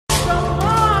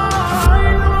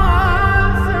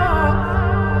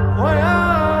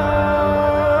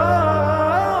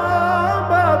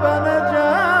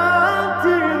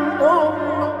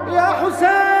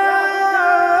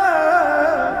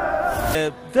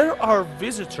there are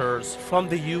visitors from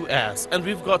the US, and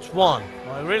we've got one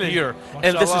here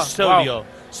in this studio. Wow.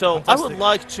 So Fantastic. I would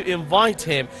like to invite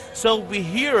him so we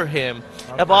hear him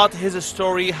about his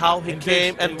story, how he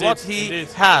came, and what he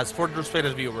has for the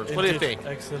respected viewers. What do you think?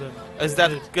 Excellent. Is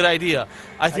that a good idea?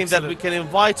 I think that we can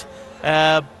invite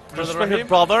respected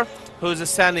brother who is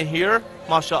standing here,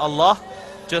 mashallah,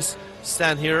 just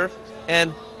stand here.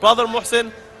 And brother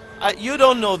Muhsin, you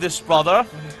don't know this brother,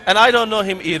 and I don't know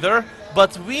him either,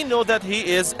 but we know that he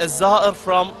is a Za'ir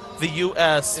from the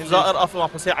US, Za'ir of Imam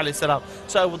Hussein alayhi salam.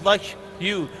 So I would like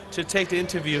you to take the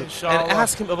interview and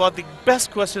ask him about the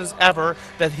best questions ever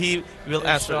that he will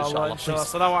answer, inshallah.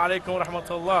 Assalamu alaikum wa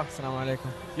rahmatullah. Assalamu alaikum.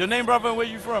 Your name, brother, and where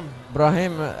you from?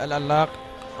 Ibrahim Alallaq.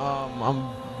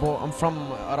 I'm from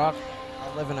Iraq.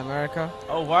 I live in America.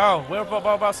 Oh, wow.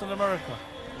 Whereabouts in America?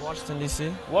 Washington,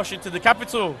 D.C. Washington, the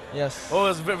capital? Yes. Oh,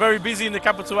 it's very busy in the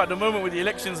capital at the moment with the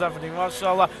elections happening,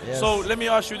 mashallah. Yes. So let me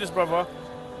ask you this, brother.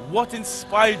 What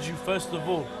inspired you, first of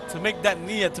all, to make that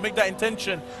niyyah, to make that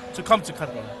intention to come to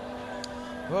Karbala?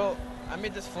 Well, I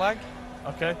made this flag.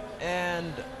 Okay.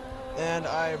 And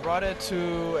I brought it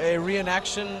to a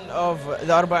reenaction of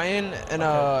the Arba'in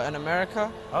in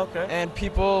America. Okay. And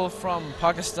people from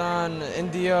Pakistan,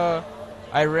 India,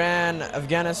 Iran,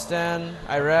 Afghanistan,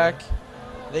 Iraq,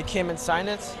 they came and signed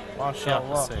it.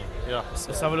 MashaAllah. Yeah.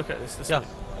 Let's have a look at this. Yeah,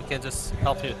 I can just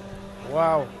help you.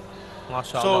 Wow.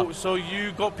 MashaAllah. So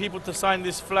you got people to sign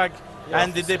this flag,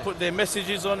 and did they put their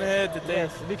messages on here? Did they?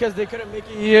 Yes, because they couldn't make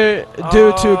it here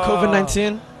due to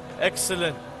COVID-19.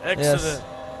 Excellent. Excellent.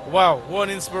 Wow, what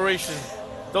an inspiration.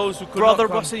 Those who could Brother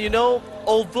not come. Muhsin, you know,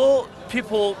 although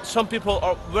some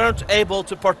people weren't able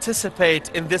to participate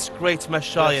in this great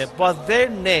mashayikh, but their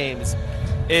names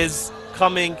is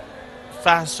coming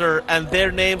faster, and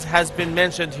their names has been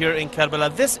mentioned here in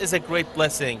Karbala. This is a great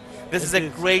blessing. This is a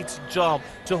great job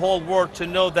to whole world to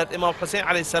know that Imam Hussein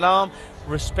alayhi salam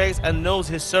respects and knows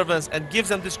his servants and gives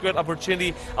them this great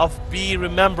opportunity of being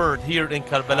remembered here in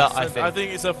Karbala. I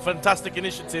think it's a fantastic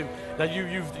initiative that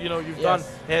you've done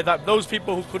here, that those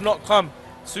people who could not come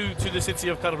to the city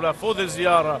of Karbala for the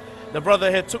ziyarah, the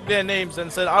brother here took their names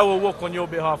and said, I will walk on your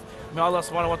behalf. May Allah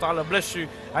subhanahu wa ta'ala bless you.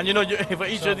 And you know, for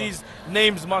each of these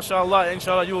names, mashallah,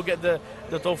 inshallah, you will get the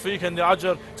tawfiq and the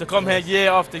ajr to come here year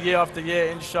after year after year,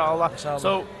 inshallah.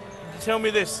 So tell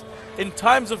me this, in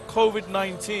times of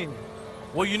COVID-19,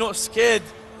 were you not scared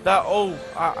that,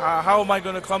 how am I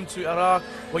going to come to Iraq?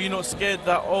 Were you not scared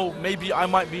that, maybe I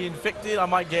might be infected, I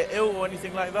might get ill or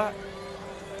anything like that?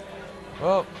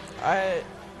 Well,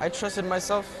 I trusted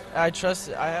myself. I had trust.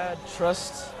 I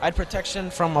had protection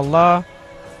from Allah,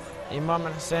 Imam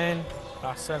and Hussein.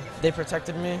 They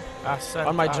protected me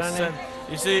on my journey.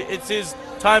 You see, it is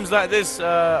times like this,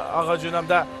 Agha Junab,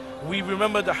 that we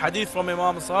remember the hadith from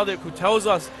Imam Sadiq, who tells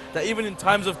us that even in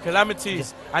times of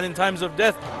calamities and in times of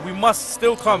death, we must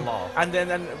still come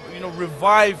and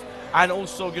revive and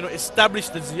also establish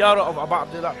the ziyarah of Abu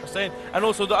Abdullah Hussein and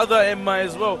also the other Imam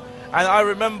as well. And I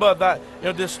remember that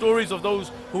the stories of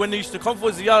those who, when they used to come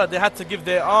for ziyarah, they had to give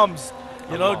their arms,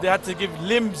 they had to give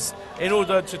limbs in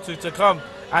order to come.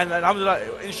 And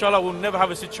alhamdulillah, inshallah, we'll never have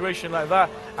a situation like that.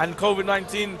 And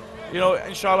COVID-19,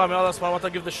 inshallah, may Allah subhanahu wa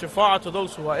ta'ala give the shafa'ah to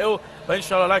those who are ill. But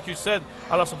inshallah, like you said,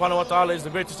 Allah subhanahu wa ta'ala is the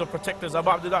greatest of protectors. Abu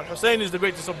Abdullah Hussein is the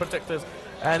greatest of protectors.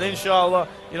 And inshallah,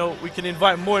 we can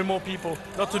invite more and more people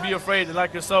not to be afraid, and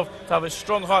like yourself, to have a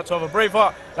strong heart, to have a brave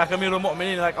heart, like Amir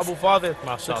al-Mu'mineen, like Abu Fadil,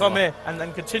 to come here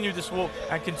and continue this walk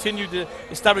and continue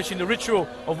establishing the ritual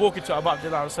of walking to Abu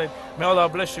Abdullah Hussein. May Allah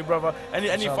bless you, brother.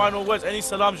 Any final words, any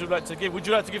salams you'd like to give? Would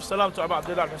you like to give salam to Abu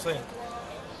Abdullah Hussein?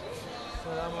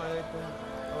 Assalamu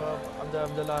alaikum, Abu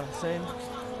Abdullah Hussein.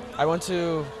 I want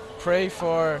to pray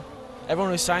for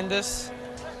everyone who signed this.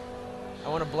 I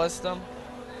want to bless them,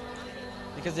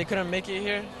 because they couldn't make it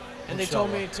here, and they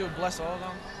told me to bless all of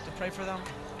them, to pray for them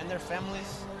and their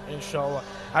families. Inshallah.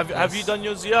 Have you done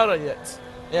your ziyarah yet?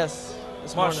 Yes.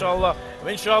 MashaAllah.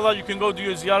 Inshallah, you can go do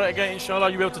your ziyarah again. Inshallah,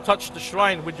 you'll be able to touch the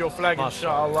shrine with your flag.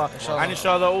 Inshallah. And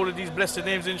inshallah, all of these blessed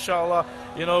names, inshallah,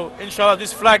 inshallah,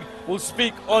 this flag will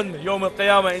speak on Yawm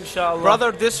al-Qiyamah, inshallah.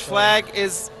 Brother, this flag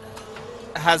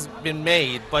has been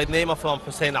made by the name of Imam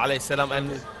Hussein alayhi salam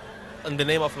and in the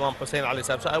name of Imam Hussein alayhi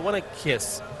salam. So I want to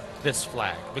kiss this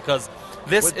flag, because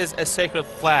this is a sacred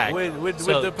flag. With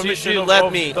so the permission you of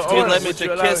let me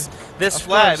to kiss this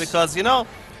flag, because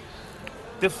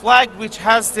the flag which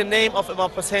has the name of Imam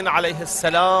Hussein alayhi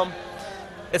salam,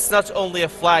 it's not only a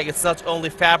flag, it's not only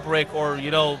fabric or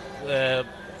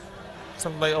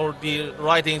something like, or the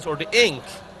writings or the ink.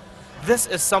 This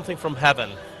is something from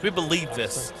heaven. We believe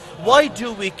this. Why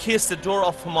do we kiss the door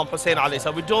of Imam Hussein alayhi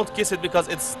salam? We don't kiss it because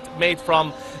it's made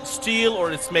from steel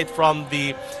or it's made from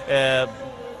the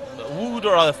wood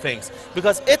or other things.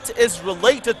 Because it is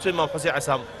related to Imam Hussein alayhi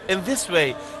salam. In this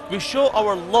way, we show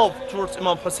our love towards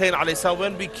Imam Hussein alayhi salam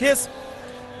when we kiss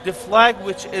the flag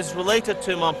which is related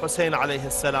to Imam Hussein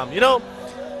alayhi salam. You know,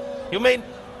 you may,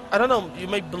 I don't know, you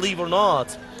may believe or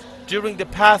not, during the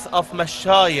path of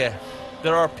Mashayah,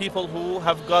 there are people who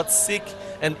have got sick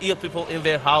and ill people in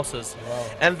their houses. Wow.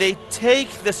 And they take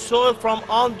the soil from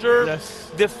under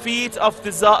the feet of the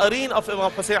Za'ireen of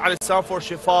Imam Hussein alayhi salam for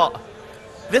shifa.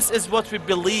 This is what we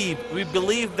believe. We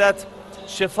believe that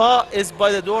shifa is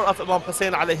by the door of Imam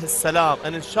Hussein alayhi salam.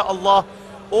 And inshallah,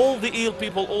 all the ill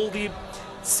people, all the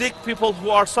sick people who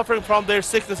are suffering from their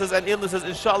sicknesses and illnesses,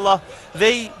 inshallah,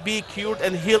 they be cured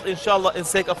and healed, inshallah, in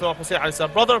sake of Imam Hussein alayhi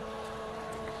salam. Brother,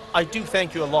 I do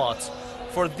thank you a lot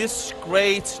for this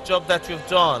great job that you've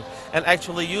done. And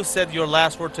actually you said your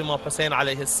last word to Imam Hussein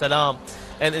alayhi salam.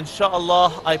 And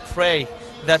inshallah, I pray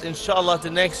that inshallah the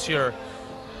next year,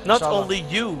 not only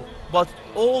you, but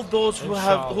all those who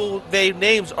who their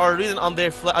names are written on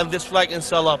their on this flag,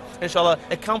 inshallah,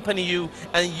 accompany you,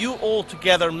 and you all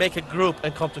together make a group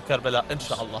and come to Karbala,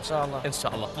 inshallah.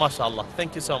 Inshallah. MashaAllah.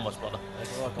 Thank you so much, brother.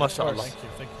 MashaAllah.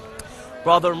 Thank you.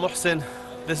 Brother Muhsin,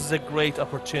 this is a great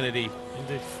opportunity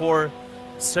for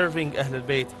serving Ahlul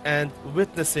Bayt and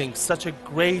witnessing such a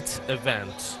great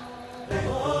event.